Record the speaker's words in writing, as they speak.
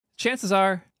Chances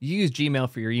are you use Gmail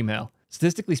for your email.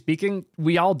 Statistically speaking,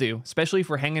 we all do, especially if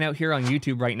we're hanging out here on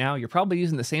YouTube right now. You're probably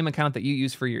using the same account that you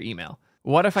use for your email.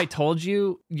 What if I told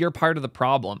you you're part of the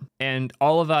problem and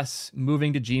all of us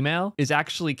moving to Gmail is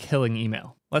actually killing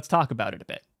email? Let's talk about it a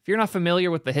bit. If you're not familiar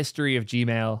with the history of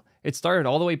Gmail, it started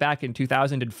all the way back in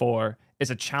 2004 as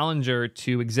a challenger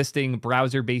to existing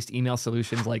browser-based email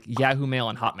solutions like Yahoo Mail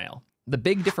and Hotmail. The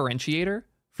big differentiator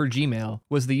for Gmail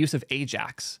was the use of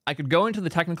Ajax. I could go into the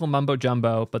technical mumbo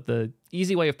jumbo, but the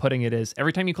easy way of putting it is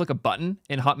every time you click a button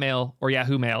in Hotmail or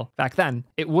Yahoo Mail, back then,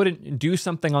 it wouldn't do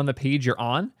something on the page you're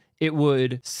on. It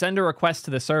would send a request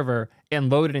to the server and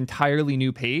load an entirely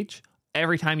new page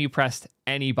every time you pressed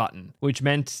any button, which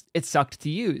meant it sucked to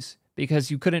use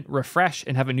because you couldn't refresh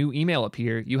and have a new email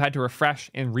appear. You had to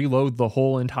refresh and reload the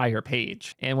whole entire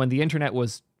page. And when the internet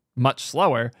was much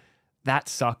slower, that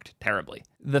sucked terribly.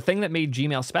 The thing that made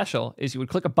Gmail special is you would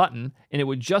click a button and it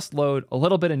would just load a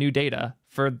little bit of new data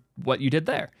for what you did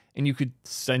there. And you could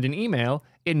send an email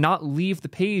and not leave the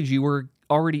page you were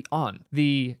already on.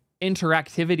 The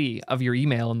interactivity of your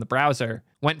email in the browser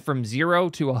went from 0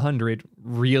 to 100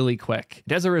 really quick.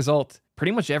 And as a result,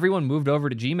 pretty much everyone moved over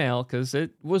to Gmail because it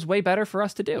was way better for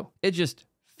us to do. It just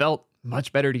felt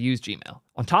much better to use Gmail.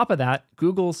 On top of that,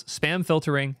 Google's spam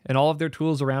filtering and all of their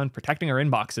tools around protecting our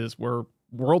inboxes were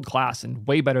world-class and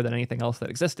way better than anything else that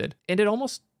existed. And it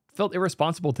almost felt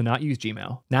irresponsible to not use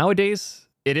Gmail. Nowadays,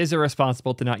 it is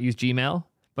irresponsible to not use Gmail,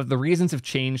 but the reasons have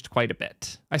changed quite a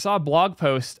bit. I saw a blog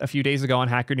post a few days ago on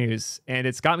Hacker News, and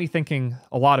it's got me thinking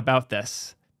a lot about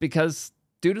this, because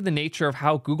due to the nature of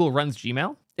how Google runs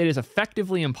Gmail, it is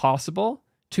effectively impossible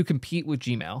to compete with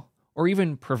Gmail or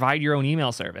even provide your own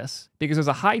email service, because there's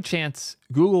a high chance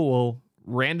Google will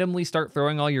randomly start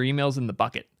throwing all your emails in the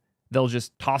bucket. They'll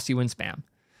just toss you in spam.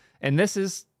 And this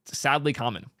is sadly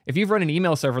common. If you've run an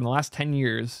email server in the last 10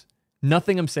 years,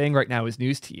 nothing I'm saying right now is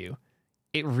news to you.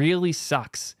 It really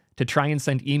sucks to try and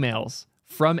send emails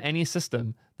from any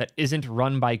system that isn't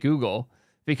run by Google,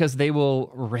 because they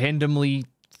will randomly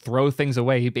throw things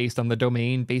away based on the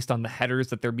domain, based on the headers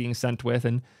that they're being sent with,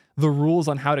 and the rules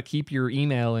on how to keep your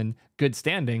email in good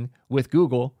standing with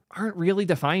Google aren't really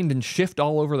defined and shift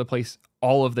all over the place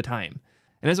all of the time.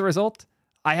 And as a result,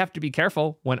 I have to be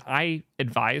careful when I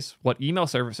advise what email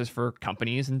services for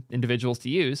companies and individuals to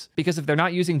use, because if they're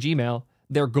not using Gmail,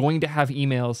 they're going to have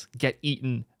emails get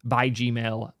eaten by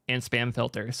Gmail and spam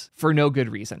filters for no good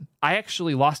reason. I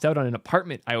actually lost out on an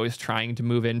apartment I was trying to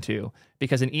move into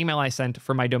because an email I sent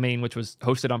for my domain, which was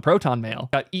hosted on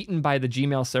ProtonMail, got eaten by the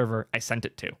Gmail server I sent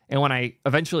it to. And when I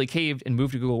eventually caved and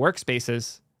moved to Google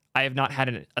Workspaces, I have not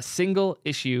had a single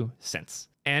issue since.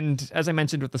 And as I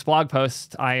mentioned with this blog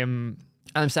post, I'm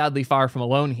sadly far from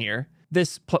alone here.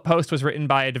 This post was written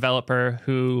by a developer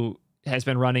who has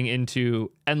been running into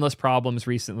endless problems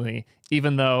recently,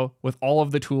 even though with all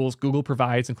of the tools Google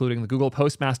provides, including the Google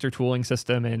Postmaster tooling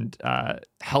system and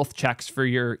health checks for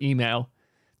your email,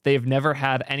 they've never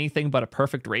had anything but a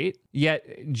perfect rate, yet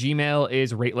Gmail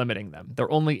is rate limiting them.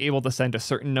 They're only able to send a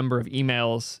certain number of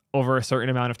emails over a certain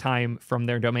amount of time from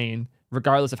their domain,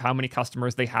 regardless of how many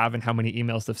customers they have and how many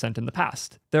emails they've sent in the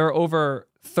past. There are over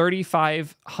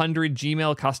 3,500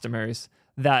 Gmail customers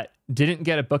that didn't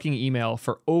get a booking email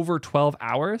for over 12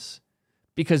 hours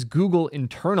because Google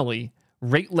internally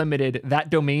rate limited that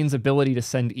domain's ability to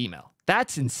send email.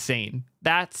 That's insane.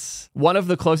 That's one of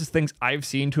the closest things I've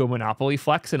seen to a monopoly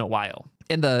flex in a while.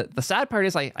 And the sad part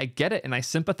is I get it and I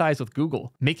sympathize with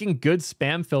Google. Making good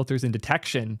spam filters and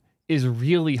detection is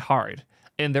really hard.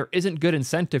 And there isn't good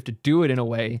incentive to do it in a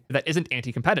way that isn't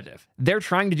anti-competitive. They're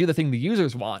trying to do the thing the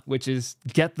users want, which is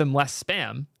get them less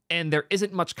spam. And there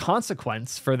isn't much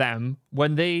consequence for them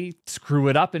when they screw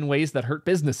it up in ways that hurt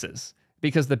businesses,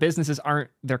 because the businesses aren't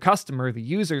their customer, the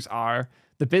users are.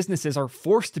 The businesses are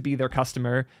forced to be their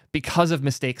customer because of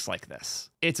mistakes like this.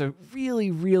 It's a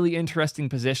really, really interesting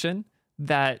position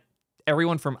that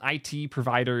everyone from IT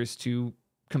providers to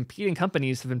competing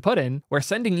companies have been put in, where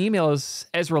sending email is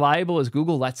as reliable as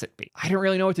Google lets it be. I don't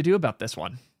really know what to do about this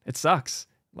one. It sucks.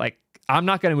 Like, I'm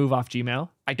not going to move off Gmail.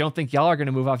 I don't think y'all are going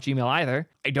to move off Gmail either.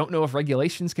 I don't know if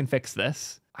regulations can fix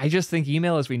this. I just think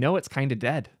email as we know it's kind of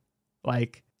dead.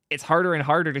 Like, it's harder and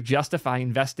harder to justify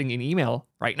investing in email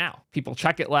right now. People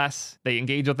check it less. They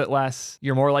engage with it less.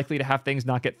 You're more likely to have things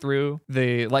not get through.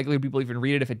 The likelihood people even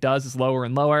read it, if it does, is lower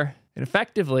and lower. And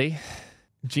effectively,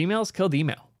 Gmail's killed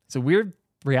email. It's a weird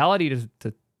reality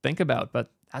to think about,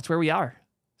 but that's where we are.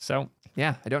 So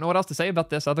yeah, I don't know what else to say about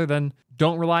this other than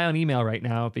don't rely on email right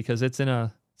now, because it's in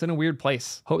a weird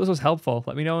place. Hope this was helpful.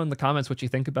 Let me know in the comments what you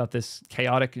think about this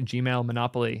chaotic Gmail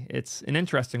monopoly. It's an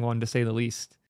interesting one to say the least.